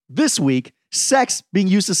This week, sex being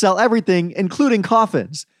used to sell everything, including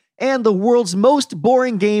coffins, and the world's most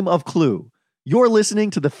boring game of Clue. You're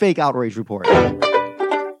listening to the Fake Outrage Report.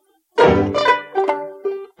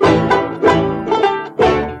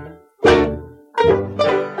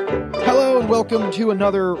 Welcome to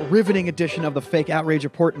another riveting edition of the Fake Outrage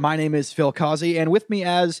Report. My name is Phil Causey, and with me,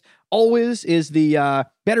 as always, is the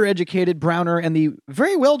better educated, browner, and the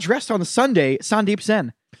very well dressed on the Sunday, Sandeep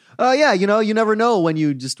Sen. Yeah, you never know when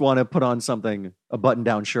you just want to put on something, a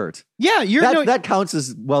button-down shirt. Yeah, that counts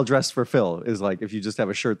as well dressed for Phil. Is like if you just have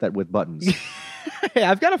a shirt that with buttons. Hey,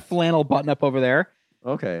 I've got a flannel button up over there.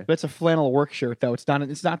 Okay, but it's a flannel work shirt though. It's not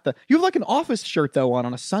the. You have like an office shirt though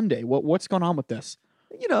on a Sunday. What's going on with this?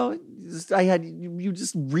 You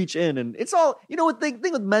just reach in and it's all, what thing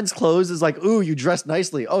with men's clothes is like, ooh, you dress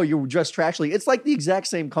nicely. Oh, you dress trashly. It's like the exact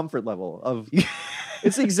same comfort level of,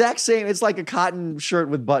 it's the exact same. It's like a cotton shirt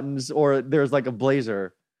with buttons or there's like a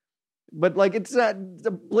blazer, but like, it's not,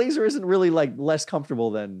 the blazer isn't really like less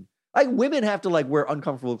comfortable than like women have to like wear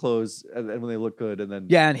uncomfortable clothes and when they look good. And then,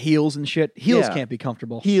 yeah. And heels and shit. Heels can't be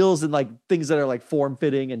comfortable. Heels and like things that are like form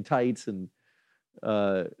fitting and tights and,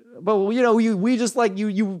 but we just like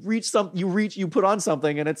you put on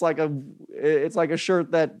something and it's like a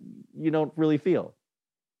shirt that you don't really feel.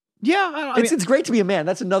 Yeah, it's great to be a man.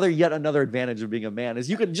 That's yet another advantage of being a man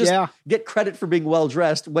is you can just get credit for being well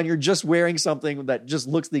dressed when you're just wearing something that just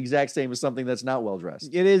looks the exact same as something that's not well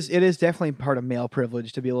dressed. It is definitely part of male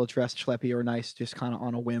privilege to be a little dressed schleppy or nice, just kind of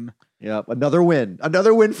on a whim. Yep, another win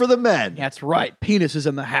for the men. That's right. Penis is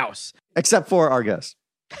in the house, except for our guest.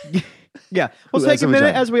 Yeah, let's take a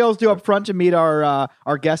minute, as we always do up front, to meet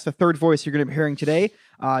our guest, the third voice you're going to be hearing today,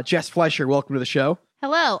 Jess Fleischer. Welcome to the show.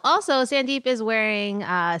 Hello. Also, Sandeep is wearing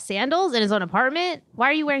sandals in his own apartment. Why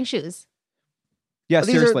are you wearing shoes? Yeah,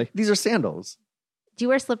 seriously. These are sandals. Do you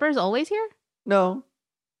wear slippers always here? No.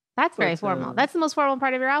 That's very formal. That's the most formal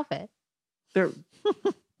part of your outfit.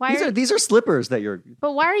 These are slippers that you're...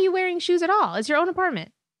 But why are you wearing shoes at all? It's your own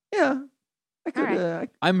apartment. Yeah.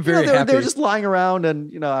 I'm very happy. They were just lying around,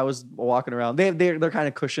 and I was walking around. They're kind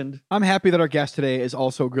of cushioned. I'm happy that our guest today is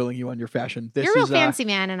also grilling you on your fashion. You're a real fancy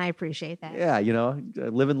man, and I appreciate that. Yeah,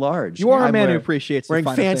 living large. You are a man who appreciates wearing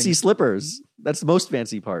fancy slippers. That's the most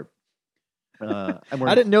fancy part. I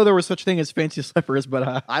didn't know there was such thing as fancy slippers,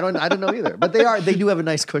 but I don't know either. But they do have a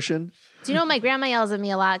nice cushion. Do you know my grandma yells at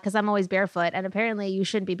me a lot because I'm always barefoot, and apparently you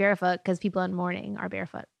shouldn't be barefoot because people in mourning are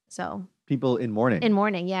barefoot. So. People in mourning. In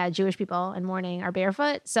mourning, yeah. Jewish people in mourning are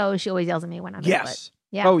barefoot. So she always yells at me when I'm barefoot.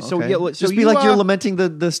 Yeah. Oh, so okay. So just be like you're lamenting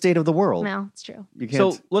the state of the world. No, it's true. You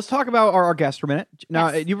can't. So let's talk about our guest for a minute.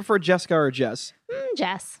 Now, you prefer Jessica or Jess?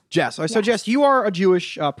 Jess. Jess. So yes. Jess, you are a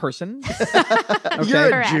Jewish person. Okay.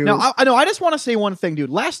 You're a Jew. No, I just want to say one thing, dude.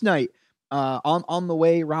 Last night, on the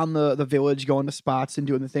way around the village, going to spots and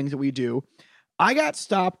doing the things that we do, I got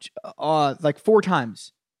stopped like 4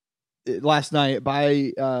 times last night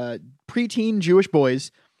by preteen Jewish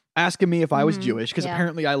boys asking me if I was Jewish because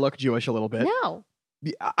apparently I look Jewish a little bit. No.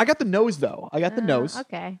 I got the nose though. I got the nose.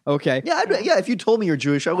 Okay. Yeah, if you told me you're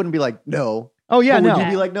Jewish, I wouldn't be like, no. Oh yeah, but no. Would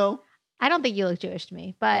you be like, no? I don't think you look Jewish to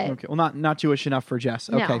me, but okay. Well, not Jewish enough for Jess.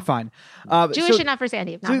 No. Okay, fine. Jewish enough for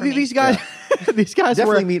Sandeep. Not so for me. these guys, these guys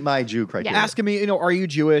definitely were meet my Jew criteria. Asking me, are you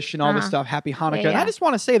Jewish and all this stuff. Happy Hanukkah. Yeah. And I just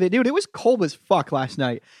want to say that, dude, it was cold as fuck last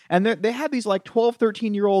night, and they had these like 12,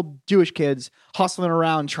 13-year-old Jewish kids hustling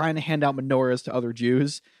around trying to hand out menorahs to other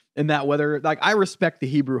Jews in that weather. Like, I respect the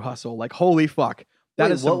Hebrew hustle. Like, holy fuck.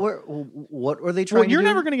 What were they trying to do? You're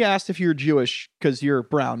never going to get asked if you're Jewish because you're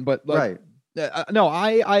brown, but like, right. No,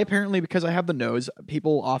 I apparently, because I have the nose,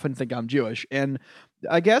 people often think I'm Jewish. And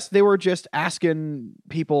I guess they were just asking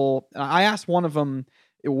people. I asked one of them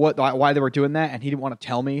why they were doing that, and he didn't want to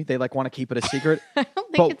tell me. They like want to keep it a secret. I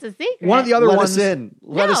don't think it's a secret. One of the other Let ones. us in.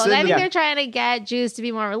 I think they're trying to get Jews to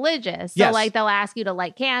be more religious. So like they'll ask you to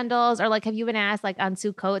light candles, or like have you been asked like on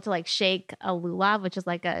Sukkot to like shake a lulav, which is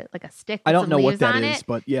like a stick with I don't some know what leaves that on is, it.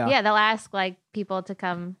 but yeah. Yeah, they'll ask like people to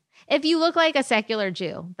come. If you look like a secular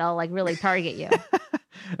Jew, they'll like really target you.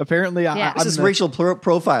 Apparently, this is racial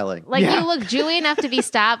profiling. Like you look Jewy enough to be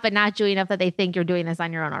stopped, but not Jewy enough that they think you're doing this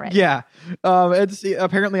on your own already. Yeah, it's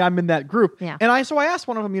apparently I'm in that group. Yeah, and I asked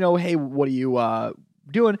one of them, hey, what are you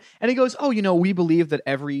doing? And he goes, oh, we believe that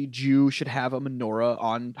every Jew should have a menorah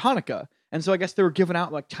on Hanukkah, and so I guess they were giving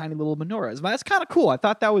out like tiny little menorahs. But that's kind of cool. I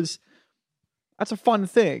thought that's a fun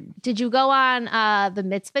thing. Did you go on the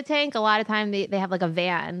mitzvah tank? A lot of time they have like a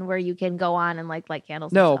van where you can go on and like light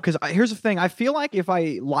candles. No, because here's the thing. I feel like if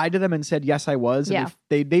I lied to them and said yes, I was, and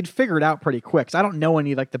they'd figure it out pretty quick. 'Cause I don't know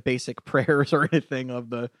any like the basic prayers or anything of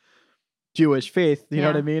the Jewish faith. You know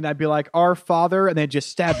what I mean? I'd be like, "Our Father," and they'd just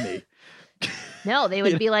stab me. No, they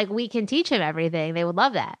would be like, we can teach him everything. They would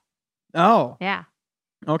love that. Oh, Yeah.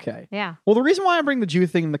 okay. Yeah. Well, the reason why I bring the Jew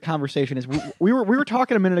thing in the conversation is we were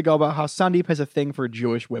talking a minute ago about how Sandeep has a thing for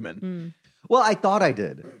Jewish women. Well, I thought I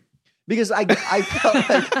did because I felt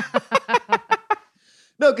like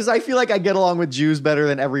no, because I feel like I get along with Jews better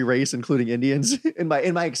than every race, including Indians, in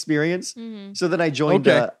my experience. So then I joined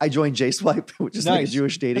J-Swipe, which is like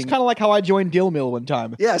Jewish dating. It's kind of like how I joined Deal Mill one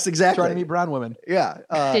time. Yes, exactly. Trying to meet brown women. Yeah.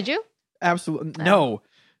 Did you? Absolutely.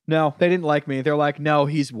 No, they didn't like me. They're like, no,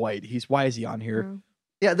 he's white. Why is he on here?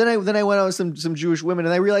 Yeah. Then I went out with some Jewish women,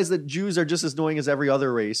 and I realized that Jews are just as annoying as every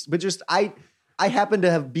other race. But just the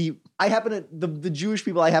Jewish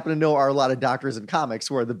people I happen to know are a lot of doctors and comics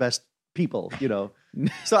who are the best people,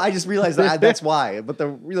 So I just realized that's why. But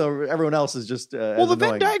everyone else is just well, the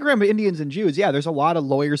Venn diagram of Indians and Jews. Yeah, there's a lot of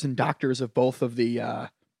lawyers and doctors of both of the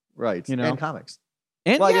right, and comics.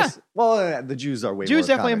 And I guess the Jews are way Jews more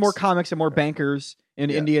definitely have more comics. comics and more bankers,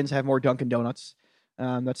 and Indians have more Dunkin' Donuts.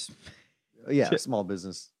 That's small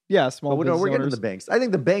business. Yeah, small business. We're getting to the banks. I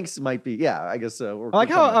think the banks might be. Yeah, I guess. I like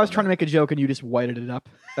how I was trying to make a joke and you just whited it up.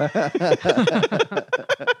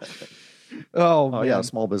 Oh yeah,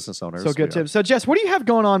 small business owners. So good, Tim. So Jess, what do you have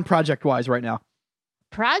going on project-wise right now?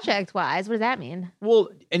 Project-wise, what does that mean? Well,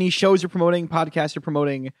 any shows you're promoting, podcasts you're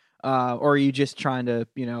promoting, or are you just trying to,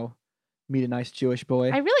 meet a nice Jewish boy?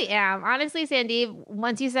 I really am. Honestly, Sandeep,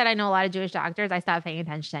 once you said I know a lot of Jewish doctors, I stopped paying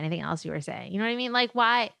attention to anything else you were saying. You know what I mean? Like,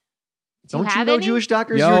 why? Don't you know any? Jewish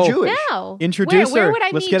doctors? Yo. You're Jewish. No. Introduce her. Where would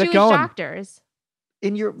I Let's meet get it Jewish going. doctors?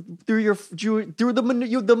 Through the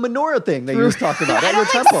menorah thing that you just talked about at your I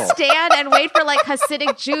don't temple. stand and wait for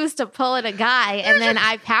Hasidic Jews to pull in a guy and then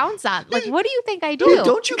I pounce on. What do you think I do? Dude,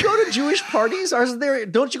 don't you go to Jewish parties?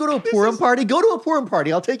 Don't you go to a Purim party? Go to a Purim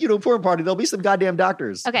party. I'll take you to a Purim party. There'll be some goddamn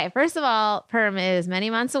doctors. Okay, first of all, Purim is many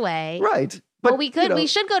months away. Right. But we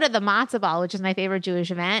should go to the matzah ball, which is my favorite Jewish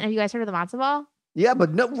event. Have you guys heard of the matzah ball? Yeah,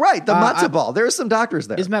 but no, right. The matzah ball. There are some doctors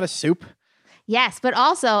there. Isn't that a soup? Yes, but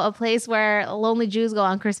also a place where lonely Jews go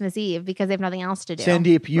on Christmas Eve because they have nothing else to do.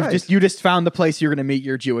 Sandeep, you just found the place you're going to meet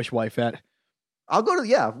your Jewish wife at. I'll go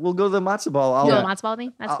to we'll go to the matzah ball. You go to matzah ball with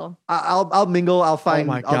me? That's cool. I'll mingle. I'll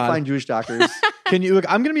find Jewish doctors. Can you look?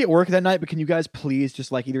 I'm going to be at work that night, but can you guys please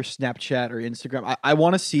just either Snapchat or Instagram? I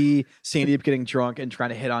want to see Sandeep getting drunk and trying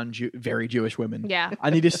to hit on very Jewish women. Yeah, I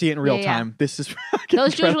need to see it in real time. This is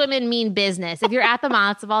those Jewish women mean business. If you're at the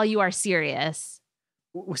matzah ball, you are serious.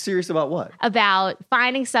 Serious about what? About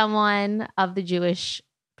finding someone of the Jewish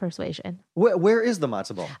persuasion. Where is the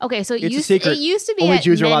matzah ball? Okay, so it used to be only at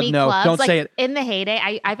Jews are allowed many to know. clubs. Don't say it. In the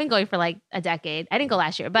heyday, I've been going for a decade. I didn't go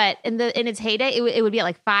last year, but in its heyday, it would be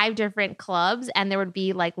at 5 different clubs, and there would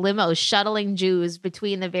be limos shuttling Jews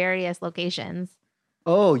between the various locations.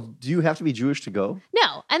 Oh, do you have to be Jewish to go?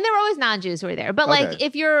 No, and there were always non-Jews who were there. But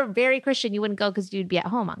if you're very Christian, you wouldn't go because you'd be at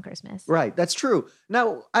home on Christmas. Right, that's true.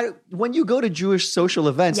 Now, when you go to Jewish social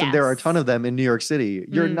events, and there are a ton of them in New York City,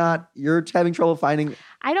 you're having trouble finding.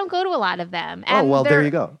 I don't go to a lot of them. And there you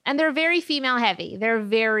go. And they're very female heavy. They're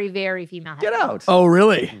very, very female heavy. Get out. Oh,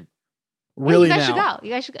 really? Really? You guys should go. You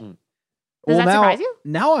guys should go. Does that surprise you?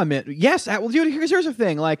 Now I'm in. Yes. Well, dude, here's the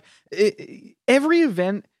thing. Every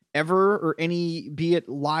event ever, or any, be it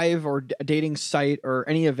live or a dating site or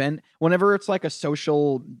any event, whenever it's a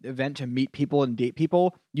social event to meet people and date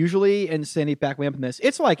people, usually, and Sandy back me up in this,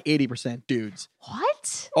 it's 80% dudes.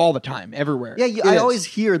 What? All the time, everywhere. Yeah, I always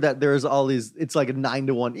hear that there's all these, it's a 9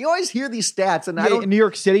 to 1. You always hear these stats, and I don't. In New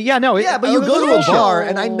York City, but you go to a bar,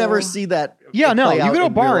 and I never see that. Yeah, no, you go to a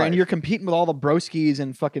bar and you're competing with all the broskies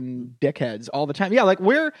and fucking dickheads all the time. Yeah,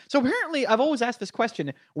 where? So apparently, I've always asked this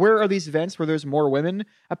question: where are these events where there's more women?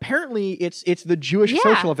 Apparently, it's the Jewish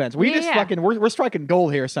social events. We we're striking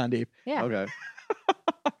gold here, Sandeep. Yeah. Okay.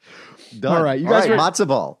 Done. All right, you guys. Matzo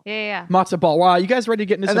ball. Yeah. Matzo ball. Wow, you guys ready to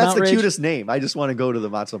get into some outrage? And that's outrage? the cutest name. I just want to go to the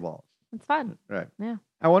matzo ball. It's fun. Right. Yeah.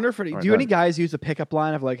 I wonder if do any guys use the pickup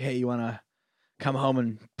line of hey, you want to come home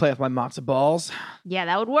and play with my matzo balls? Yeah,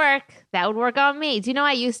 that would work. That would work on me. Do you know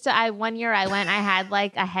one year I had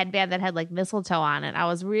a headband that had mistletoe on it. I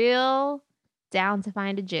was real down to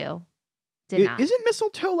find a Jew. Not. Isn't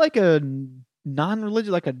mistletoe a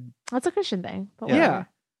non-religious, That's a Christian thing. But yeah.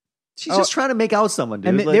 She's just trying to make out someone,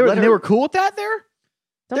 dude. And they were cool with that there?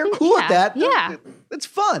 They're cool with that. Yeah. It's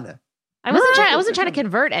fun. I wasn't trying to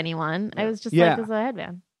convert anyone. I was just as a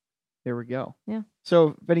headband. There we go. Yeah.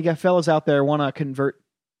 So if any fellas out there want to convert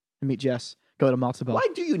and meet Jess, go to matzo ball. Why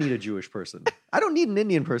do you need a Jewish person? I don't need an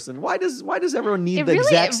Indian person. Why does everyone need It the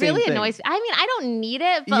exact same really thing? annoys me. I mean, I don't need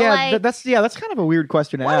it, but Yeah, that's kind of a weird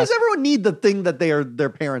question to Why ask. does everyone need the thing that their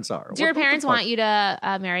parents are? do your What the parents fuck? want you to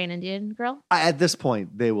marry an Indian girl? At this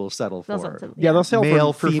point, they will settle They'll for settle- Yeah, they'll sell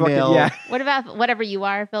Male, for female. fucking, What about whatever you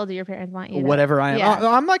are, Phil? Do your parents want you to? whatever I am. Yeah.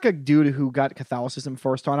 I'm like a dude who got Catholicism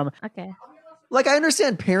forced on him. Okay. Like, I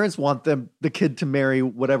understand parents want the kid to marry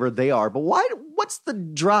whatever they are, but why? What's the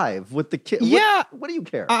drive with the kid? Yeah. What do you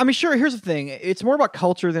care? I mean, sure. Here's the thing: it's more about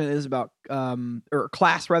culture than it is about or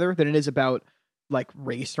class rather than it is about like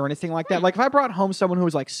race or anything like that. Like if I brought home someone who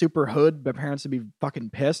was like super hood, my parents would be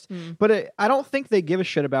fucking pissed. But I don't think they give a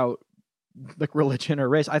shit about like religion or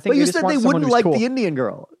race. I think But you just said want they someone wouldn't who's like cool. the Indian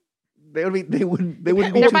girl. They wouldn't be They're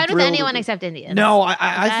too fine with thrilled anyone except Indians. No, Is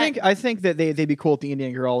that- I think that they'd be cool with the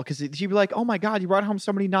Indian girl because she'd be like, "Oh my god, you brought home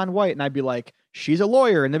somebody non-white," and I'd be like, "She's a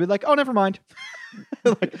lawyer," and they'd be like, "Oh, never mind."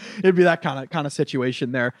 Like, it'd be that kind of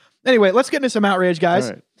situation there. Anyway, let's get into some outrage,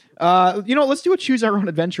 guys. All right. Let's do a choose our own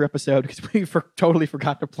adventure episode because we totally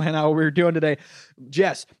forgot to plan out what we were doing today.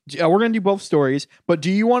 Jess, we're gonna do both stories, but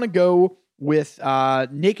do you want to go with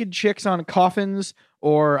naked chicks on coffins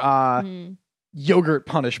or yogurt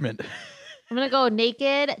punishment? I'm gonna go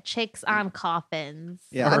naked chicks on coffins.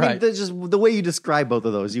 Yeah, All I right. mean, just the way you describe both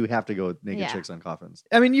of those, you have to go with naked Yeah. chicks on coffins.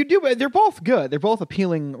 I mean, you do. They're both good. They're both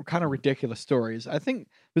appealing, kind of ridiculous stories. I think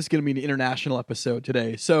this is going to be an international episode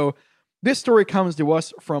today. So this story comes to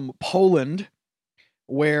us from Poland,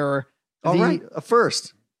 where All right, a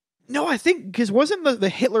first, No, I think because wasn't the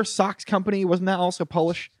Hitler socks company, wasn't that also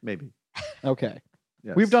Polish? maybe. Okay.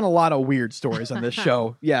 Yes. We've done a lot of weird stories on this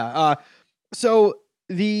show. Yeah. So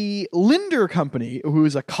the Linder Company,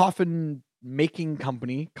 who's a coffin making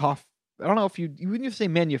company, I don't know if you wouldn't say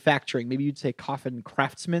manufacturing, maybe you'd say coffin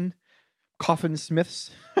craftsmen, coffin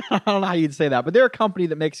smiths. I don't know how you'd say that, but they're a company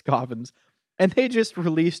that makes coffins. And they just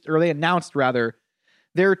announced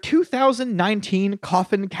their 2019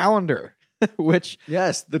 coffin calendar, which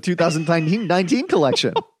Yes, the 2019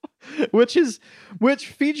 collection. which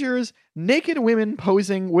features naked women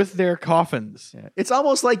posing with their coffins. Yeah. It's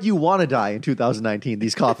almost like you want to die in 2019.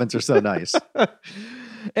 These coffins are so nice.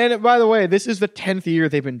 And by the way, this is the 10th year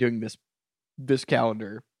they've been doing this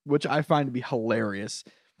calendar, which I find to be hilarious.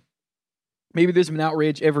 Maybe there's an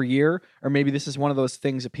outrage every year, or maybe this is one of those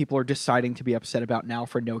things that people are deciding to be upset about now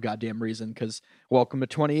for no goddamn reason, because welcome to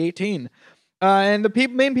 2018. And the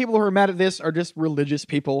main people who are mad at this are just religious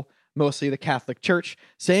people, mostly the Catholic Church,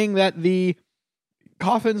 saying that the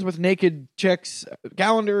coffins with naked chicks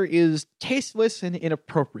calendar is tasteless and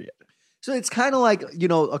inappropriate. So it's kind of like,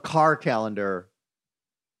 a car calendar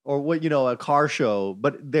or a car show,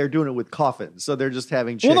 but they're doing it with coffins. So they're just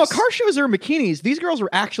having chicks. Well, no, car shows are bikinis. These girls are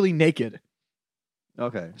actually naked.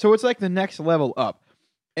 Okay. So it's like the next level up.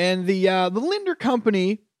 And the Linder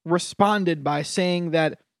Company responded by saying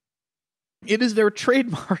that it is their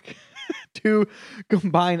trademark to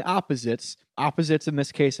combine opposites in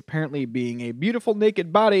this case apparently being a beautiful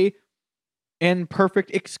naked body and perfect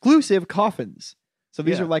exclusive coffins. So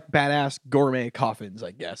these Yeah. are like badass gourmet coffins,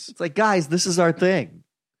 I guess. It's like, guys, this is our thing.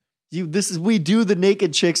 We do the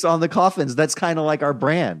naked chicks on the coffins. That's kind of like our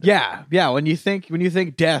brand. Yeah. When you think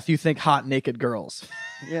death, you think hot naked girls.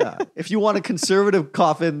 Yeah. If you want a conservative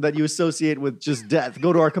coffin that you associate with just death,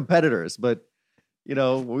 go to our competitors. But,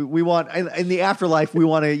 we want, in the afterlife, we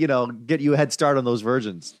want to, get you a head start on those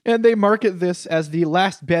virgins. And they market this as the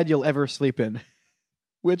last bed you'll ever sleep in,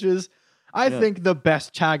 which is, I think, the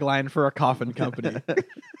best tagline for a coffin company. The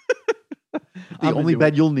I'm only into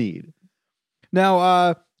bed it. you'll need.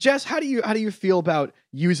 Now, Jess, how do you feel about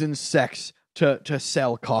using sex to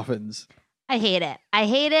sell coffins? I hate it.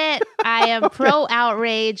 I am pro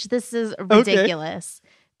outrage. This is ridiculous.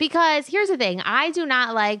 Because here's the thing. I do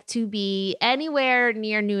not like to be anywhere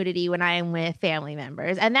near nudity when I am with family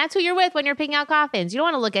members. And that's who you're with when you're picking out coffins. You don't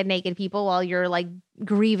want to look at naked people while your like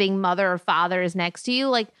grieving mother or father is next to you.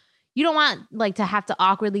 Like you don't want like to have to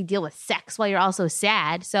awkwardly deal with sex while you're also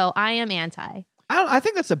sad. So I am anti. I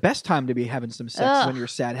think that's the best time to be having some sex Ugh. when you're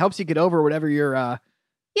sad. Helps you get over whatever you're.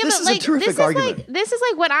 Yeah, This but is a like terrific argument. This is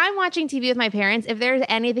like when I'm watching TV with my parents. If there's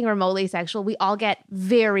anything remotely sexual, we all get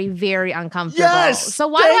very, very uncomfortable. Yes, so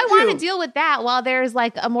why do I thank want you. to deal with that while there's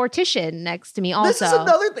like a mortician next to me? Also, This is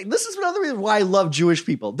another thing. This is another reason why I love Jewish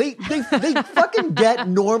people. They fucking get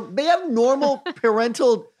they have normal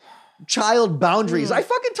parental child boundaries. I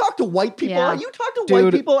fucking talk to white people. Yeah. You talk to Dude.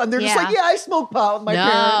 white people and they're just Yeah. like, yeah, I smoke pot with my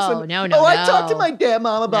parents. And, No, I talk to no. my dad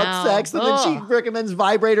mom about No. sex and then she Ugh. recommends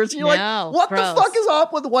vibrators. And you're No, like, what gross. the fuck is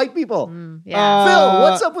up with white people? yeah. Phil,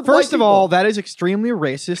 what's up with First white of all, people? that is extremely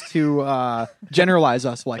racist to generalize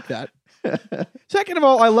us like that. Second of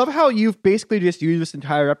all, I love how you've basically just used this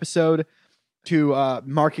entire episode to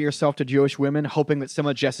market yourself to Jewish women, hoping that some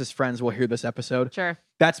of Jess's friends will hear this episode. Sure.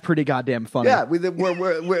 That's pretty goddamn funny. Yeah,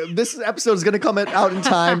 this episode is going to come out in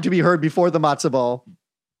time to be heard before the matzo ball.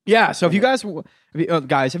 Yeah, so if you guys,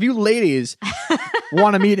 if you ladies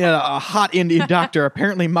want to meet a hot Indian doctor,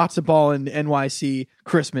 apparently matzo ball in NYC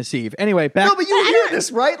Christmas Eve. Anyway, back. No, but you hear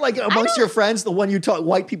this, right? Like amongst your friends, the one you talk,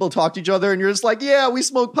 white people talk to each other, and you're just like, yeah, we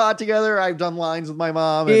smoke pot together. I've done lines with my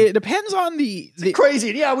mom. And it depends on the crazy.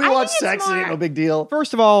 Yeah, we watch sex. It ain't no big deal.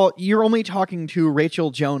 First of all, you're only talking to Rachel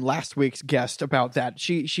Joan, last week's guest, about that.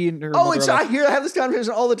 She and her. Oh, I have this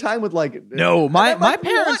conversation all the time with like. No, my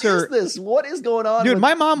parents are. What is this? What is going on? Dude,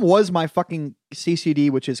 my mom was my fucking CCD,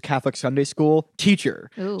 which is Catholic Sunday School teacher.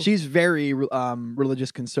 Ooh. She's very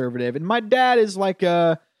religious conservative, and my dad is like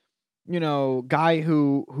a guy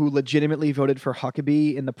who legitimately voted for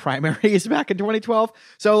Huckabee in the primaries back in 2012.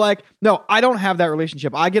 So like, no, I don't have that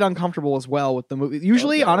relationship. I get uncomfortable as well with the movie.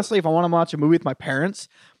 Usually, honestly, if I want to watch a movie with my parents,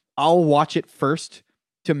 I'll watch it first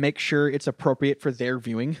to make sure it's appropriate for their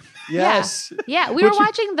viewing. Yes. Yeah, we were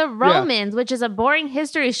watching The Romans, which is a boring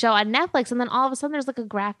history show on Netflix, and then all of a sudden there's like a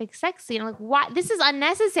graphic sex scene. I'm like, what? This is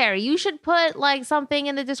unnecessary. You should put like something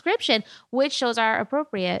in the description. Which shows are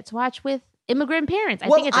appropriate to watch with immigrant parents? I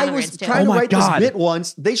think it's immigrants too. I was trying to write this bit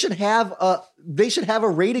once. They should have a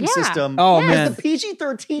rating system. Oh man, the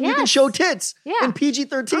PG-13 you can show tits. Yeah. In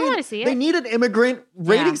PG-13, I wanna see it. they need an immigrant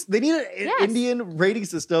ratings. They need an Indian rating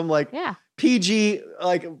system like PG,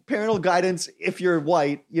 like parental guidance if you're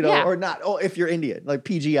white, or not. Oh, if you're Indian, like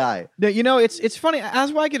PGI. It's funny.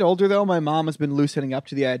 As I get older, though, my mom has been loosening up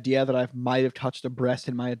to the idea that I might have touched a breast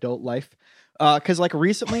in my adult life. Because like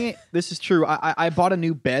recently, this is true. I bought a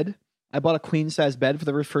new bed. I bought a queen size bed for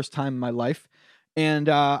the very first time in my life. And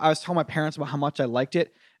I was telling my parents about how much I liked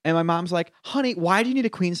it. And my mom's like, honey, why do you need a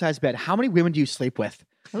queen size bed? How many women do you sleep with?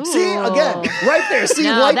 Ooh. See, again, right there. See,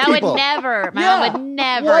 no, white that people. Would never. My mom would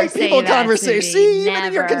never white say people that conversation. See, even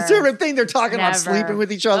in your Never. conservative thing, they're talking about sleeping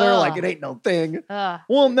with each other like it ain't no thing.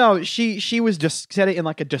 Well, no, she was just said it in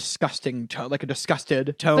like a disgusting tone, like a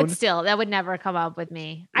disgusted tone. But still, that would never come up with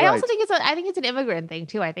me. I also think it's an immigrant thing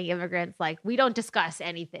too. I think immigrants we don't discuss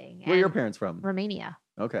anything. Where are your parents from? Romania.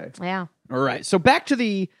 Okay. Yeah. All right. So back to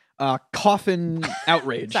the coffin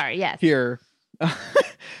outrage. Sorry. Yes. Here.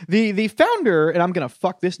 The founder, and I'm gonna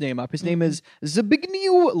fuck this name up. His name is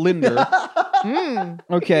Zbigniew Linder.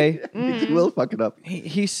 Okay, You will fuck it up.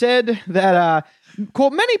 he said that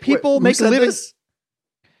quote, many people make a living. This?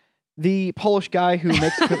 The Polish guy who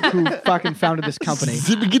fucking founded this company.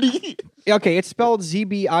 Okay, it's spelled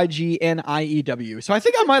Zbigniew. So I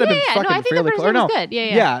think I might have been fucking fairly close. No, good.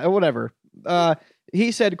 Yeah, whatever.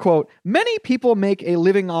 He said, quote, many people make a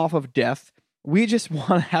living off of death. We just want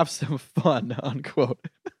to have some fun, unquote.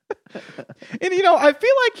 And, I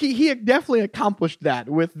feel like he definitely accomplished that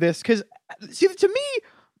with this. Because, see, to me,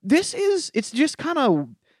 it's just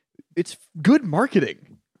it's good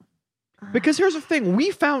marketing. Because here's the thing.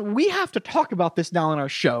 We have to talk about this now on our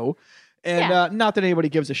show. And not that anybody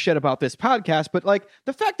gives a shit about this podcast, but like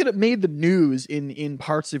the fact that it made the news in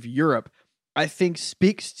parts of Europe, I think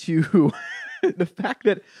speaks to the fact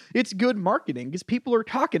that it's good marketing because people are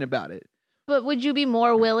talking about it. But would you be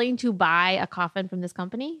more willing to buy a coffin from this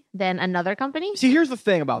company than another company? See, here's the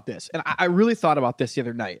thing about this. And I really thought about this the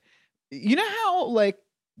other night. You know how like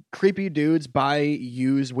creepy dudes buy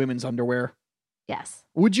used women's underwear? Yes.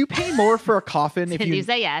 Would you pay more for a coffin if you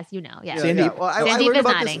say yes? Yes. Sandy, Well, I learned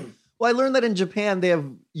about nodding. This. Well, I learned that in Japan they have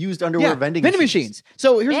used underwear vending machines.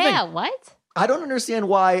 So here's the thing. Yeah, what? I don't understand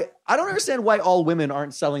why all women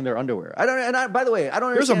aren't selling their underwear. By the way, I don't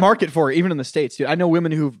understand. There's a market for it, even in the States, dude. I know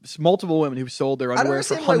multiple women who've sold their underwear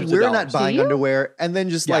for hundreds of dollars. We're not buying underwear and then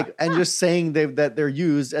just just saying that they're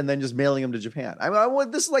used and then just mailing them to Japan.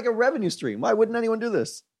 This is like a revenue stream. Why wouldn't anyone do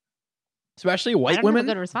this? Especially white I don't women. Have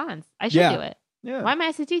a good response. I should do it. Yeah. Why am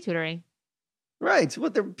I SAT tutoring? Right.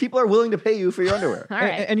 People are willing to pay you for your underwear. All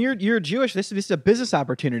right. And you're Jewish. This is a business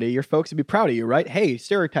opportunity. Your folks would be proud of you, right? Hey,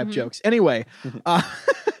 stereotype jokes. Anyway.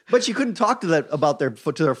 But you couldn't talk to their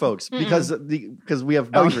folks because we have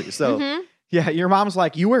boundaries. So yeah, your mom's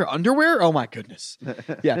like, you wear underwear? Oh my goodness.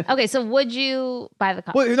 Yeah. Okay, so would you buy the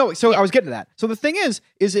coffin? Well, no, so I was getting to that. So the thing is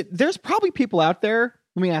there's probably people out there,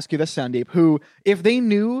 let me ask you this, Sandeep, who if they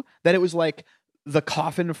knew that it was like the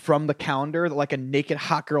coffin from the calendar that like a naked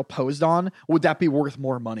hot girl posed on, would that be worth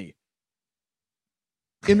more money?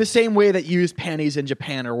 In the same way that used panties in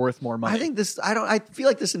Japan are worth more money. I feel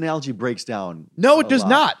like this analogy breaks down. No, it does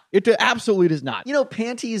not. It absolutely does not.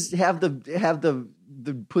 Panties have the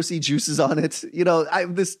the pussy juices on it.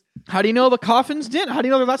 How do you know the coffins didn't? How do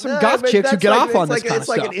you know there are lots of goth chicks who get off on this kind of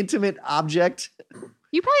stuff? It's like an intimate object.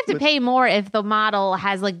 You probably have to pay more if the model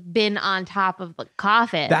has like been on top of the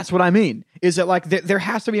coffin. That's what I mean. Is that like there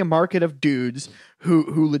has to be a market of dudes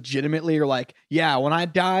who legitimately are like, yeah, when I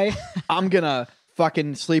die, I'm gonna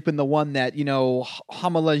fucking sleep in the one that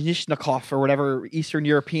Hamalashnikov or whatever Eastern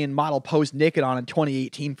European model posed naked on in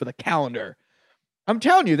 2018 for the calendar. I'm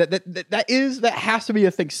telling you that has to be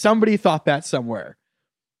a thing. Somebody thought that somewhere.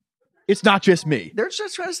 It's not just me. They're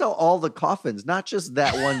just trying to sell all the coffins, not just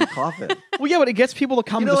that one coffin. Well, yeah, but it gets people to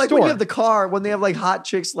come to the like store. When you have the car, when they have like hot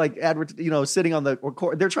chicks like sitting on the,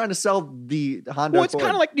 they're trying to sell the Honda. Well, it's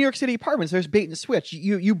kind of like New York City apartments. There's bait and switch.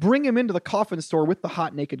 You bring them into the coffin store with the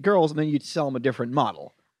hot naked girls, and then you sell them a different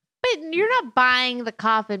model. But you're not buying the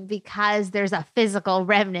coffin because there's a physical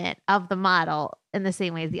remnant of the model in the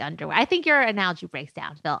same way as the underwear. I think your analogy breaks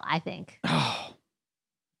down, Phil. I think. Oh.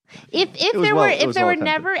 If there were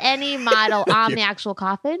never any model on the actual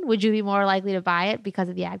coffin, would you be more likely to buy it because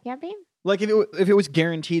of the ad campaign? Like if it was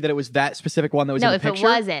guaranteed that it was that specific one that was in the picture?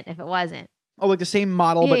 No, if it wasn't. Oh, like the same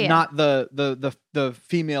model, but not the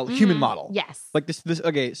female human model. Yes. Like this.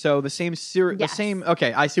 Okay, so the same the same.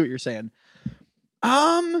 Okay, I see what you're saying.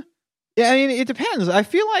 Yeah, I mean, it depends. I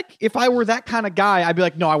feel like if I were that kind of guy, I'd be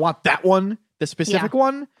like, no, I want that one, the specific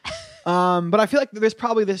one. But I feel like there's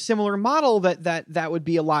probably this similar model that would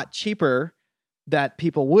be a lot cheaper that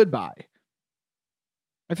people would buy.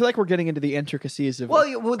 I feel like we're getting into the intricacies of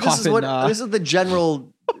this is the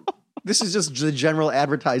general. This is just the general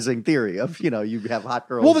advertising theory of you have hot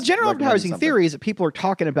girls. Well, the general advertising theory is that people are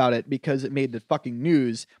talking about it because it made the fucking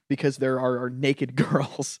news because there are naked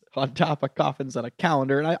girls on top of coffins on a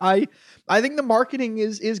calendar, and I think the marketing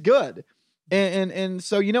is good, and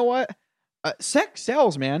so you know what, sex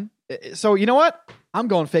sells, man. So you know what? I'm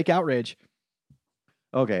going fake outrage.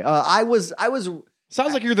 Okay. I was.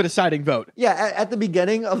 Sounds like you're the deciding vote. Yeah. At the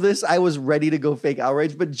beginning of this, I was ready to go fake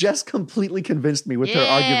outrage, but Jess completely convinced me with her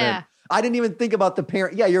argument. I didn't even think about the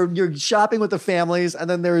parent. Yeah, you're shopping with the families, and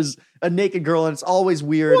then there's a naked girl, and it's always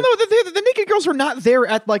weird. Well, no, the naked girls are not there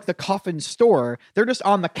at like the coffin store. They're just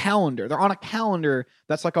on the calendar. They're on a calendar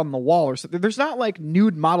that's like on the wall, or something. There's not like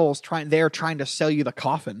nude models trying to sell you the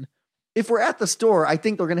coffin. If we're at the store, I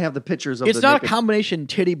think they're going to have the pictures of It's not a combination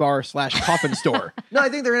titty bar / coffin store. No, I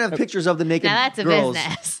think they're going to have pictures of the naked girls. Now that's a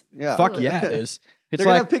business. Yeah. Fuck yeah, it is. They're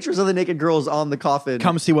going to have pictures of the naked girls on the coffin.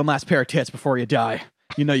 Come see one last pair of tits before you die.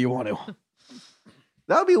 You know you want to.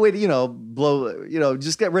 That would be a way to, blow,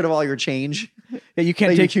 just get rid of all your change. Yeah, you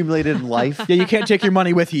can't take accumulated in life. Yeah, you can't take your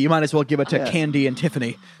money with you. You might as well give it to Candy and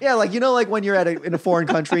Tiffany. Yeah, like when you're in a foreign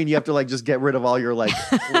country and you have to just get rid of all your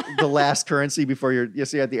the last currency before you're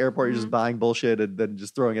at the airport, you're just buying bullshit and then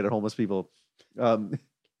just throwing it at homeless people.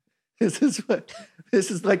 This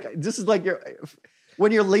is like your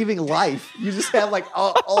when you're leaving life, you just have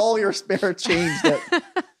all your spare change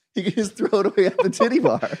that you can just throw it away at the titty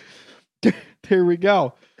bar. There we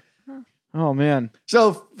go. Oh, man.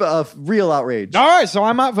 So, real outrage. All right. So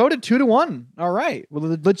I'm outvoted 2-1. All right.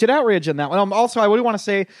 Well, legit outrage on that one. Also, I would want to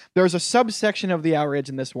say there's a subsection of the outrage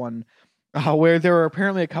in this one where there were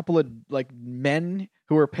apparently a couple of men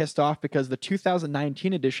who were pissed off because the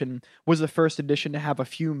 2019 edition was the first edition to have a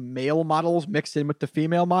few male models mixed in with the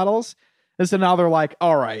female models. And so now they're like,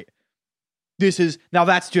 all right.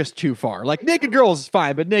 That's just too far. Like naked girls is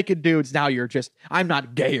fine, but naked dudes, now I'm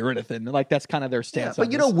not gay or anything. Like that's kind of their stance.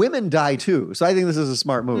 Yeah, but women die too. So I think this is a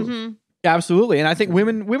smart move. Mm-hmm. Absolutely. And I think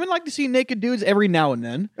women like to see naked dudes every now and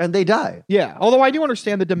then. And they die. Yeah. Although I do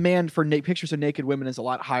understand the demand for pictures of naked women is a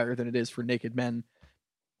lot higher than it is for naked men.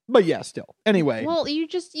 But yeah, still. Anyway. Well, you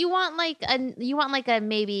want a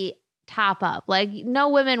maybe top up. No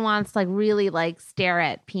women wants really stare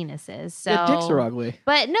at penises. So yeah, dicks are ugly.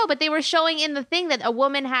 But they were showing in the thing that a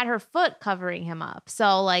woman had her foot covering him up.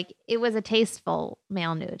 So it was a tasteful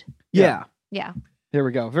male nude. Yeah. Yeah. There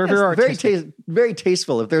we go. Very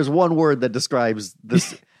tasteful. If there's one word that describes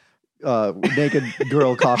this naked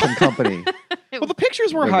girl coffin company. Well, the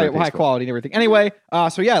pictures were high quality and everything. Anyway,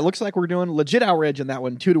 so yeah, it looks like we're doing legit outrage on that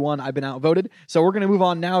one. 2-1. I've been outvoted. So we're going to move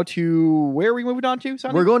on now to where are we moving on to,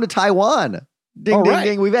 Sonny? We're going to Taiwan. Ding, ding,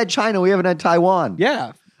 ding. We've had China. We haven't had Taiwan.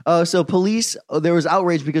 Yeah. So there was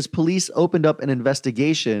outrage because police opened up an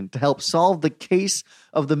investigation to help solve the case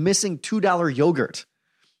of the missing $2 yogurt.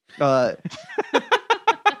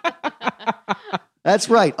 That's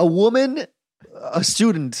right. A woman, a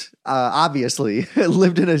student, obviously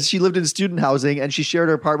lived in student housing, and she shared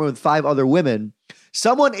her apartment with 5 other women.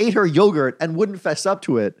 Someone ate her yogurt and wouldn't fess up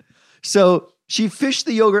to it. So she fished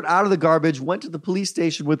the yogurt out of the garbage, went to the police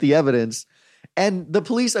station with the evidence, and the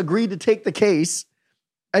police agreed to take the case.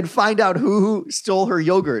 and find out who stole her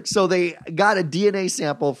yogurt. So they got a DNA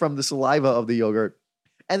sample from the saliva of the yogurt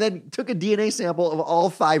and then took a DNA sample of all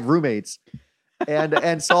 5 roommates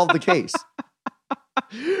and solved the case.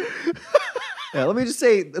 Yeah, let me just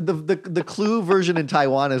say the Clue version in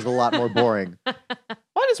Taiwan is a lot more boring.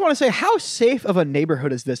 I just want to say, how safe of a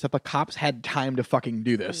neighborhood is this that the cops had time to fucking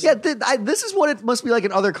do this? Yeah, this is what it must be like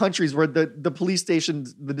in other countries where the police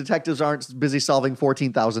stations, the detectives aren't busy solving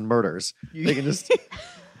 14,000 murders. They can just...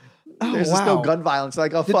 There's just no gun violence.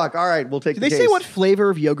 Like, oh, fuck. All right, we'll take the case. Did they say what flavor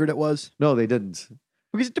of yogurt it was? No, they didn't.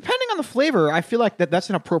 Because depending on the flavor, I feel like that's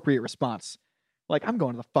an appropriate response. Like, I'm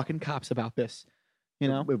going to the fucking cops about this. You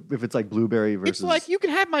know? If it's like blueberry versus... It's like, you can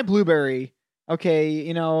have my blueberry. Okay,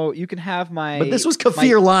 you know, you can have my... But this was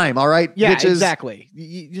kaffir lime, all right? Yeah, bitches. Exactly.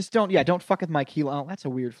 You just don't fuck with my kilo. Oh, that's a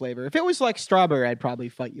weird flavor. If it was like strawberry, I'd probably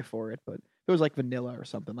fight you for it. But if it was like vanilla or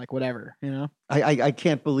something, like whatever, you know? I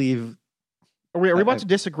can't believe... Are we about to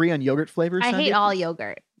disagree on yogurt flavors? I hate all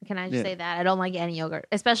yogurt. Can I just say that? I don't like any yogurt,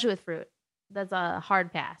 especially with fruit. That's a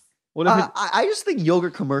hard pass. I just think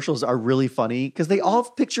yogurt commercials are really funny because they all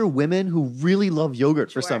picture women who really love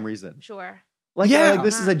yogurt for some reason. Sure. Like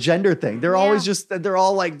this is a gender thing. They're always they're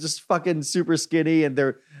all like just fucking super skinny and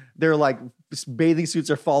they're like bathing suits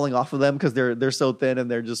are falling off of them because they're so thin and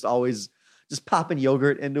they're just always just popping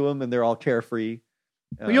yogurt into them and they're all carefree.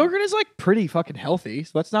 But yogurt is like pretty fucking healthy,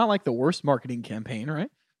 so that's not like the worst marketing campaign,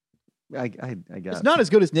 right? I guess it's not as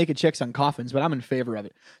good as naked chicks on coffins, but I'm in favor of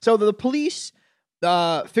it. So the police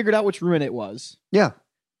figured out which ruin it was. Yeah.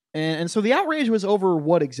 And so the outrage was over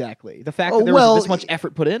what exactly? The fact that there was this much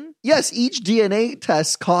effort put in? Yes, each DNA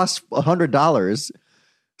test cost $100.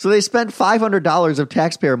 So they spent $500 of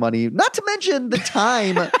taxpayer money, not to mention the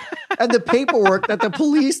time and the paperwork that the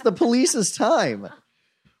police's time.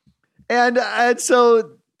 And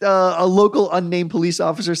so a local unnamed police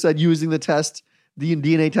officer said using the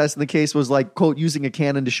DNA test in the case was like, quote, using a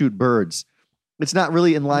cannon to shoot birds. It's not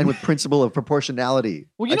really in line with principle of proportionality.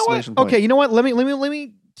 Well, you know what? Okay, you know what? Let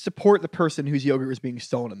me support the person whose yogurt was being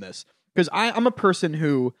stolen in this. Because I'm a person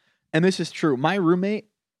who, and this is true, my roommate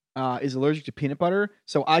is allergic to peanut butter.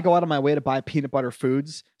 So I go out of my way to buy peanut butter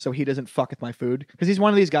foods so he doesn't fuck with my food. Because he's one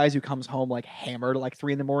of these guys who comes home like hammered at like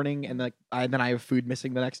 3 a.m. and then I have food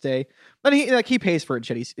missing the next day. But he pays for it and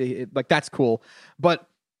shit. He's like, that's cool. But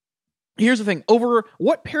here's the thing. Over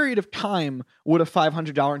what period of time would a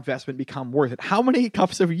 $500 investment become worth it? How many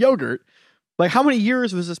cups of yogurt? Like, how many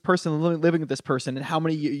years was this person living with this person, and how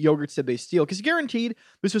many yogurts did they steal? Because guaranteed,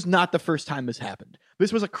 this was not the first time this happened.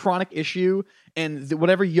 This was a chronic issue, and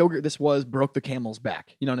whatever yogurt this was broke the camel's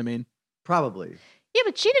back. You know what I mean? Probably. Yeah,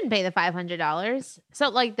 but she didn't pay the $500. So,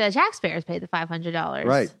 like, the taxpayers paid the $500.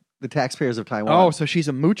 Right. The taxpayers of Taiwan. Oh, so she's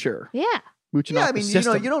a moocher. Yeah. Mooching off the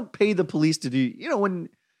system. You don't pay the police to do,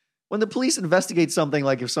 when the police investigate something,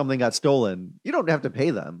 like if something got stolen, you don't have to pay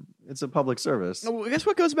them. It's a public service. I guess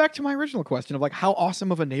what goes back to my original question of like, how awesome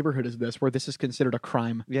of a neighborhood is this where this is considered a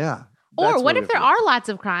crime? Yeah. Or what if there are lots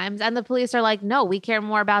of crimes and the police are like, no, we care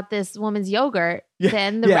more about this woman's yogurt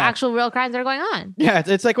than the actual real crimes that are going on? Yeah,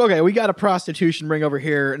 it's like, okay, we got a prostitution ring over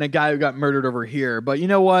here and a guy who got murdered over here. But you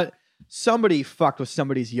know what? Somebody fucked with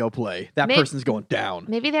somebody's Yoplait. That person's going down.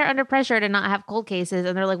 Maybe they're under pressure to not have cold cases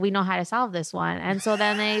and they're like, we know how to solve this one. And so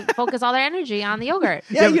then they focus all their energy on the yogurt.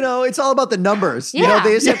 Yeah, it's all about the numbers. Yeah.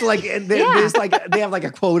 They just have to they have like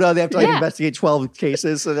a quota. They have to investigate 12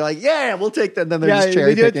 cases. So they're like, yeah, we'll take that. And then they're just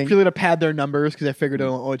cherry picking. They did to pad their numbers because they figured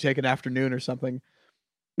it'll only take an afternoon or something.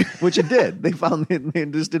 Which it did. They found they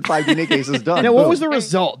just did 5 DNA cases done. Now, what was the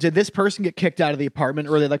result? Did this person get kicked out of the apartment,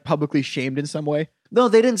 or were they like publicly shamed in some way? No,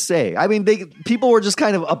 they didn't say. I mean, people were just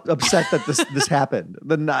kind of upset that this happened.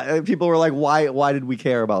 People were like, why did we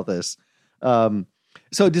care about this?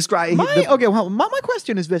 So describe. My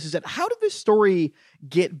question is this: is that how did this story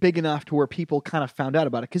get big enough to where people kind of found out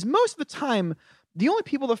about it? Because most of the time, the only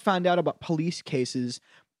people that found out about police cases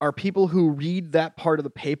are people who read that part of the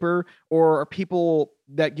paper, or are people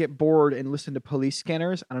that get bored and listen to police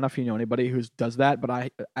scanners. I don't know if you know anybody who does that, but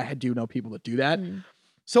I do know people that do that. Mm.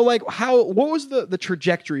 So like what was the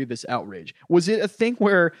trajectory of this outrage? Was it a thing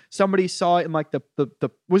where somebody saw it in like the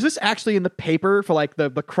was this actually in the paper for like the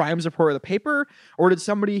crimes report of the paper? Or did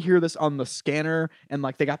somebody hear this on the scanner and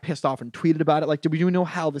like they got pissed off and tweeted about it? Like, do we know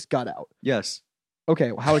how this got out? Yes.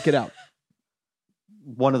 Okay. Well, how did it get out?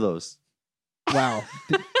 One of those. Wow.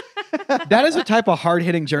 That is a type of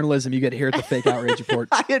hard-hitting journalism you get here at the Fake Outrage Report.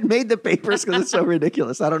 I had made the papers because it's so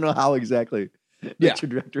ridiculous. I don't know how exactly. The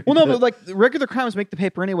trajectory. Well, no, but like regular crimes make the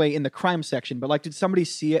paper anyway in the crime section. But like, did somebody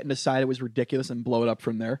see it and decide it was ridiculous and blow it up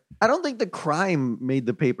from there? I don't think the crime made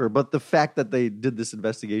the paper, but the fact that they did this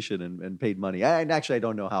investigation and paid money. I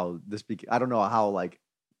don't know how this. I don't know how like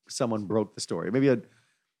someone broke the story. Maybe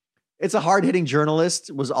it's a hard-hitting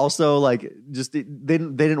journalist was also like just they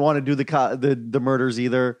didn't want to do the murders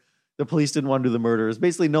either. The police didn't want to do the murders.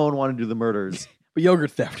 Basically, no one wanted to do the murders. But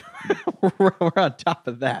yogurt theft, we're on top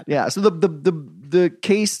of that. Yeah. So the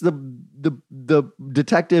case, the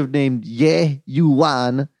detective named Ye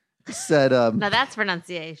Yuan said, now that's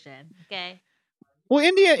pronunciation. Okay. Well,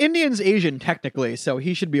 Indian's Asian technically, so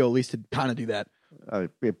he should be able at least to kind of do that.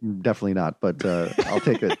 Definitely not, but I'll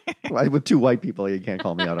take it. With two white people, you can't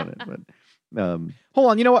call me out on it. But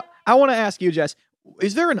hold on, you know what? I want to ask you, Jess.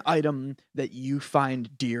 Is there an item that you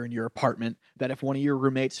find dear in your apartment that if one of your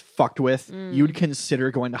roommates fucked with, you'd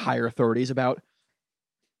consider going to higher authorities about?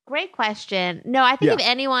 Great question. No, I think if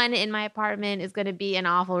anyone in my apartment is going to be an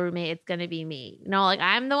awful roommate, it's going to be me. No, like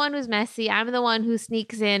I'm the one who's messy. I'm the one who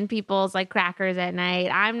sneaks in people's like crackers at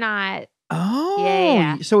night. I'm not. Oh,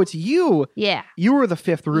 yeah. So it's you. Yeah, you were the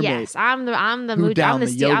fifth roommate. Yes, I'm the I'm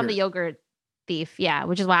the yogurt thief. Yeah,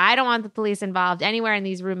 which is why I don't want the police involved anywhere in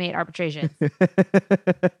these roommate arbitrations.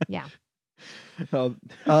 Yeah. So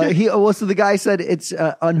the guy said it's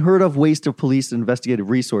unheard of waste of police and investigative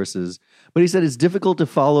resources, but he said it's difficult to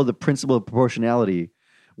follow the principle of proportionality.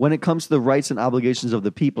 When it comes to the rights and obligations of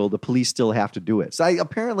the people, the police still have to do it. So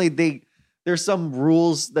apparently there's some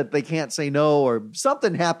rules that they can't say no, or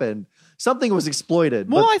something happened. Something was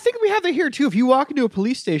exploited. Well, I think we have that here too. If you walk into a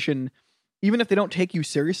police station, even if they don't take you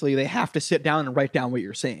seriously, they have to sit down and write down what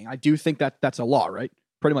you're saying. I do think that's a law, right?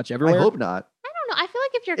 Pretty much everywhere. I hope not. I don't know. I feel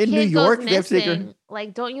like if your in kid New York, goes they have to take missing,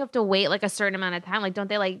 like, don't you have to wait like a certain amount of time? Like, don't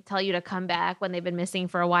they like tell you to come back when they've been missing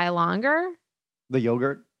for a while longer? The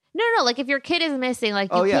yogurt? No. Like, if your kid is missing,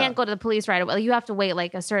 like, you can't go to the police right away. Like, you have to wait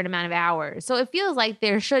like a certain amount of hours. So it feels like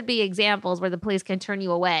there should be examples where the police can turn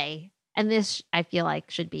you away. And this, I feel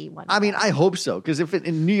like, should be one. I mean, I hope so. Because if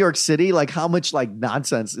in New York City, like, how much like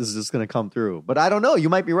nonsense is this going to come through? But I don't know. You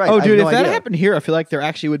might be right. Oh, dude, if that happened here, I feel like there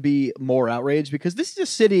actually would be more outrage because this is a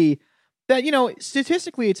city that, you know,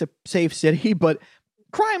 statistically it's a safe city, but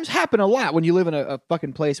crimes happen a lot when you live in a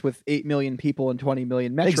fucking place with 8 million people and 20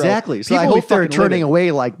 million metro. Exactly. So People I hope they're turning living.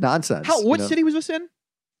 away like nonsense. What city was this in?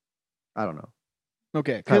 I don't know.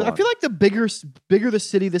 Okay. Because I feel like the bigger the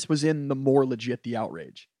city this was in, the more legit the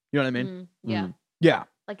outrage. You know what I mean? Yeah. Yeah.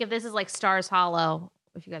 Like if this is like Stars Hollow,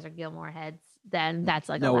 if you guys are Gilmore heads, then that's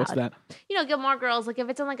like no, allowed. what's that? You know, Gilmore Girls, like if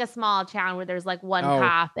it's in like a small town where there's like one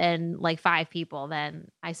cop and like 5 people, then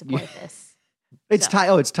I support this. It's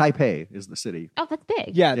it's Taipei is the city. Oh, that's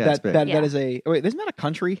big. Yeah, it's big. That is a wait, isn't that a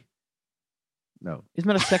country? No. Isn't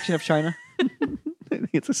that a section of China?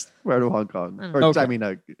 It's a part of Hong Kong. Okay. I mean,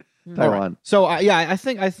 Taiwan. Right. So I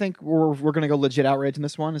think we're gonna go legit outrage in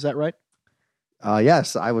this one. Is that right?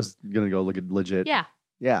 Yes, I was gonna go look at legit.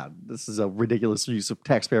 Yeah. This is a ridiculous use of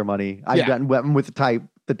taxpayer money. I've gotten with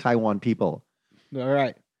the Taiwan people. All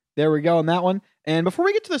right, there we go on that one. And before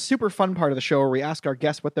we get to the super fun part of the show where we ask our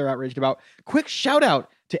guests what they're outraged about, quick shout out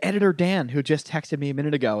to editor Dan who just texted me a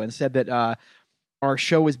minute ago and said that our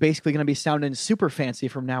show is basically going to be sounding super fancy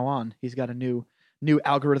from now on. He's got a new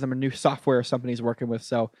algorithm, a new software or something he's working with.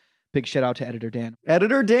 So. Big shout out to Editor Dan.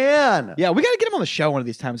 Editor Dan! Yeah, we got to get him on the show one of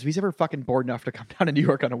these times. If he's ever fucking bored enough to come down to New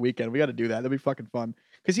York on a weekend, we got to do that. That'd be fucking fun.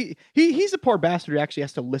 Because he's a poor bastard who actually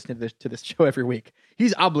has to listen to this show every week.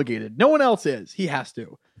 He's obligated. No one else is. He has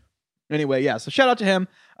to. Anyway, yeah, so shout out to him.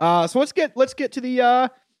 So let's get to the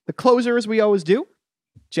closer as we always do.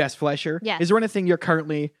 Jess Fleischer. Yes. Is there anything you're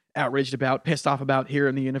currently outraged about, pissed off about here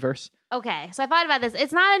in the universe? Okay, so I thought about this.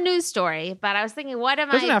 It's not a news story, but I was thinking,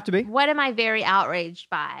 Doesn't have to be. What am I very outraged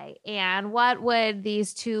by? And what would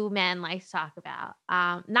these two men like to talk about?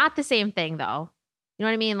 Not the same thing, though. You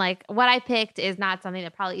know what I mean? Like, what I picked is not something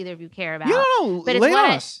that probably either of you care about. No, but lay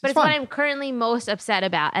on us. It's what I'm currently most upset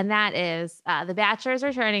about, and that is The Bachelor is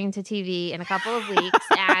returning to TV in a couple of weeks,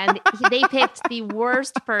 and they picked the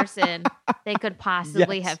worst person they could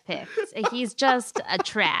possibly have picked. He's just a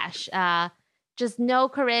trash. Just no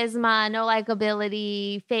charisma, no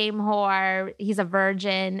likability, fame whore. He's a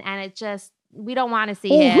virgin, and it just we don't want to see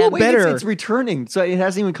him. Wait, it's returning, so it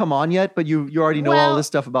hasn't even come on yet. But you already know all this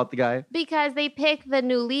stuff about the guy because they pick the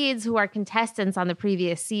new leads who are contestants on the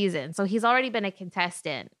previous season. So he's already been a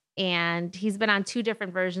contestant, and he's been on 2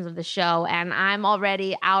 different versions of the show. And I'm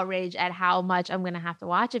already outraged at how much I'm going to have to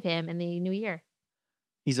watch of him in the new year.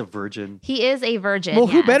 He's a virgin. He is a virgin. Well,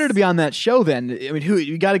 who better to be on that show then? I mean,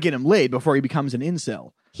 you got to get him laid before he becomes an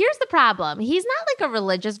incel. Here's the problem. He's not like a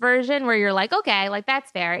religious version where you're like, okay, like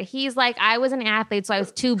that's fair. He's like, I was an athlete, so I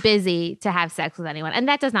was too busy to have sex with anyone. And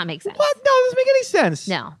that does not make sense. What? No, it doesn't make any sense.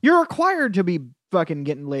 No. You're required to be fucking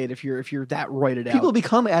getting laid if you're that roided out. People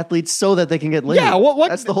become athletes so that they can get laid. Yeah, what?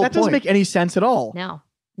 That's the whole that point. Doesn't make any sense at all. No.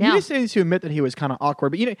 He No. just needs to admit that he was kind of awkward.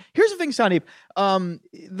 But here's the thing, Sandeep.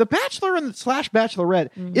 The Bachelor and / Bachelorette,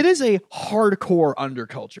 it is a hardcore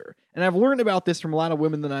underculture, and I've learned about this from a lot of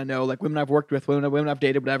women that I know, like women I've worked with, women I've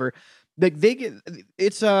dated, whatever. They get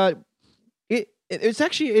it's sort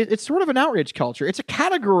of an outrage culture. It's a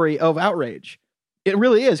category of outrage. It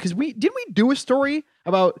really is, because we do a story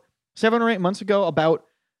about 7 or 8 months ago about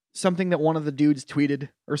something that one of the dudes tweeted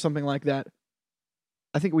or something like that.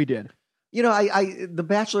 I think we did. The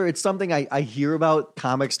Bachelor, it's something I hear about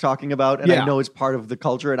comics talking about, and I know it's part of the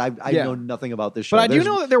culture, and I know nothing about this show. But I do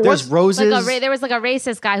know that there's roses. There was like a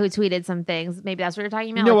racist guy who tweeted some things. Maybe that's what you're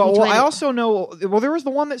talking about. No, I also know. Well, there was the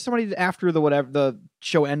one that somebody did after the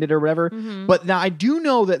show ended or whatever. Mm-hmm. But now I do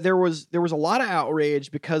know that there was a lot of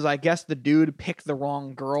outrage because I guess the dude picked the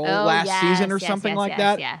wrong girl last season or something like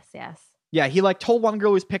that. Yes. Yeah, he told one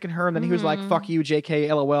girl he was picking her, and then he was like, "Fuck you, JK,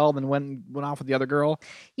 LOL," and then went off with the other girl.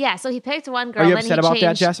 Yeah, so he picked one girl. Are you upset about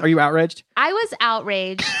that, Jess? Are you outraged? I was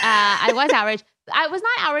outraged. I was outraged. I was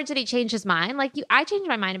not outraged that he changed his mind. I change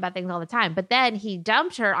my mind about things all the time. But then he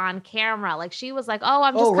dumped her on camera. She was like, "Oh,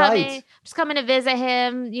 I'm just coming to visit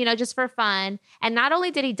him, just for fun." And not only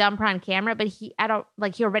did he dump her on camera, but he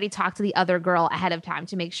already talked to the other girl ahead of time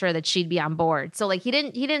to make sure that she'd be on board. So he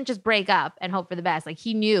didn't just break up and hope for the best.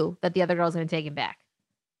 He knew that the other girl was going to take him back.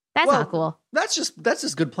 That's not cool. That's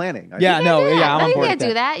just good planning. I'm on board. You can't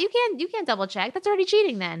do that. You can't double check. That's already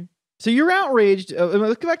cheating then. So you're outraged.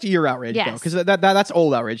 Let's go back to your outrage, though, because that's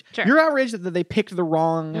old outrage. Sure. You're outraged that they picked the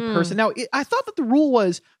wrong person. Now, I thought that the rule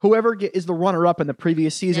was whoever is the runner-up in the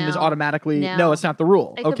previous season is automatically... No, it's not the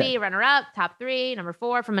rule. It could be runner-up, top 3, number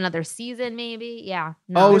 4 from another season, maybe. Yeah.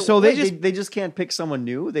 No. They just can't pick someone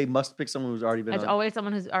new? They must pick someone who's already been on? There's always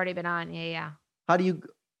someone who's already been on. Yeah. How do you...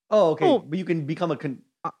 Oh, okay. But you can become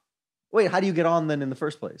Wait, how do you get on then in the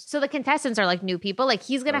first place? So the contestants are new people.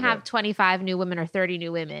 He's going to have 25 new women or 30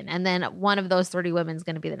 new women. And then one of those 30 women is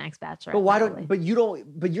going to be the next bachelor. But why but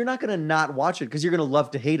you're not going to not watch it because you're going to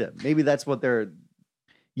love to hate him. Maybe that's what they're...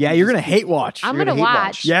 Yeah, you're going to hate watch. I'm going to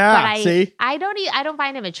watch. Yeah, see? I don't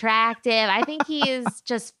find him attractive. I think he is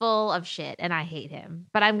just full of shit and I hate him.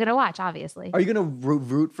 But I'm going to watch, obviously. Are you going to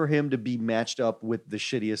root for him to be matched up with the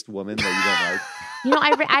shittiest woman that you don't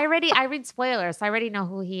like? I read spoilers, so I already know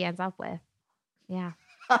who he ends up with. Yeah.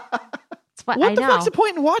 What the fuck's the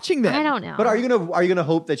point in watching that? I don't know. But are you gonna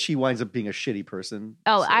hope that she winds up being a shitty person?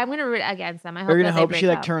 Oh, I'm gonna root against them. I hope. Are you gonna hope she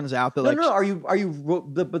turns out that No. Are you?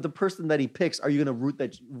 But the person that he picks, are you gonna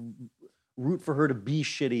root for her to be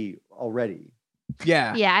shitty already?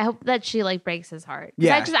 Yeah. Yeah. I hope that she breaks his heart.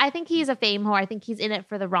 Yeah. I think he's a fame whore. I think he's in it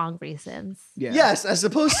for the wrong reasons. Yeah. Yes, as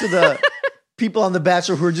opposed to the people on The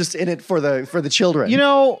Bachelor who are just in it for the children.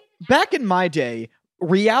 Back in my day,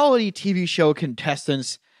 reality TV show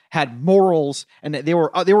contestants had morals, and they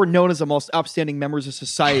were known as the most upstanding members of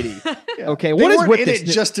society. Yeah. Okay, what is with in this? It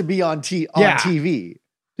just to be on TV.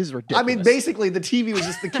 This is ridiculous. I mean, basically, the TV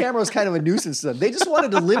was the camera was kind of a nuisance to them. They just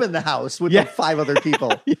wanted to live in the house with the 5 other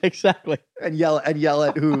people. Yeah, exactly. And yell at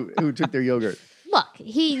who took their yogurt. Look,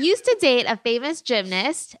 he used to date a famous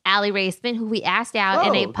gymnast, Allie Raceman, who he asked out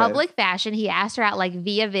in a public fashion. He asked her out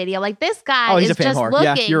via video. This guy is just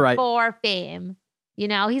looking for fame.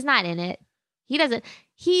 He's not in it. He doesn't.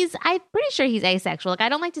 I'm pretty sure he's asexual. I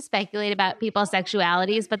don't like to speculate about people's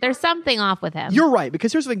sexualities, but there's something off with him. You're right,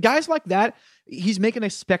 because here's the thing. Guys like that, he's making a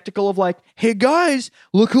spectacle of hey guys,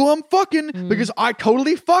 look who I'm fucking, because I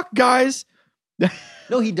totally fuck guys.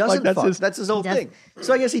 No, he doesn't fuck. That's his whole thing.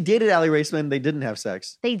 So I guess he dated Allie Raceman. They didn't have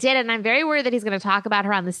sex. They did, and I'm very worried that he's going to talk about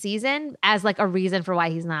her on the season as a reason for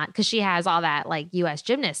why he's not, because she has all that U.S.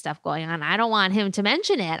 gymnast stuff going on. I don't want him to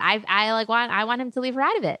mention it. I want him to leave her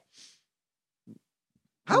out of it.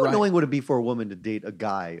 How annoying would it be for a woman to date a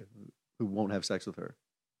guy who won't have sex with her?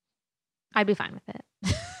 I'd be fine with it.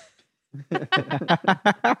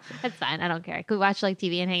 That's fine. I don't care. Could we watch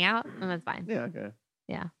TV and hang out? And that's fine. Yeah. Okay.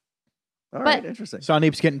 Yeah. All right. Interesting.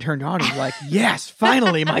 Sandeep's getting turned on. He's like, yes,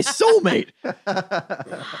 finally, my soulmate.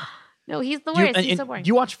 No, he's the worst. He's so boring. Do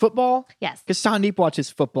you watch football? Yes. Because Sandeep watches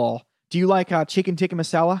football. Do you like chicken tikka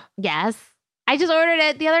masala? Yes. I just ordered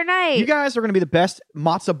it the other night. You guys are going to be the best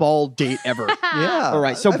matzo ball date ever. Yeah. All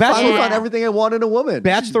right. So I finally found everything I want in a woman.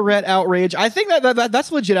 Bachelorette outrage. I think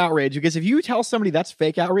that's legit outrage, because if you tell somebody that's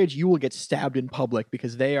fake outrage, you will get stabbed in public,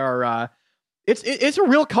 because they are. It's a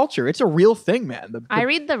real culture. It's a real thing, man. I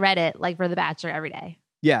read the Reddit for The Bachelor every day.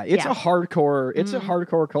 Yeah, it's a hardcore. It's a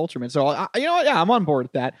hardcore culture, man. So I'm on board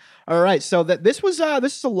with that. All right, so this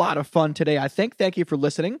is a lot of fun today. Thank you for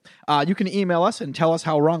listening. You can email us and tell us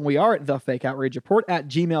how wrong we are at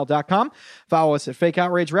thefakeoutragereport@gmail.com. Follow us at Fake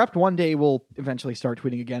Outrage Rep. One day we'll eventually start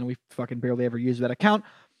tweeting again. We fucking barely ever use that account.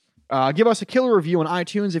 Give us a killer review on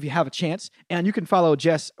iTunes if you have a chance. And you can follow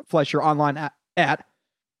Jess Fleischer online at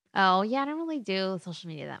Oh, yeah, I don't really do social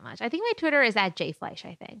media that much. I think my Twitter is at jfleisch,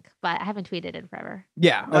 I think, but I haven't tweeted in forever.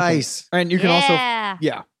 Yeah. Okay. Nice. And you can also,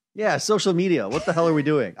 yeah. Yeah, social media. What the hell are we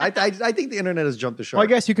doing? I think the internet has jumped the shark. Well, I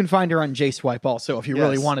guess you can find her on JSwipe also if you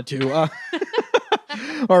really wanted to.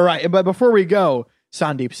 All right. But before we go,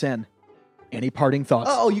 Sandeep Sen, any parting thoughts?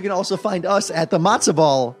 Oh, you can also find us at the Matzo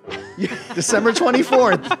Ball, December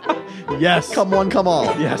 24th. Yes. Come one, come all.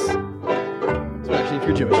 Yes. Especially if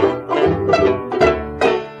you're Jewish.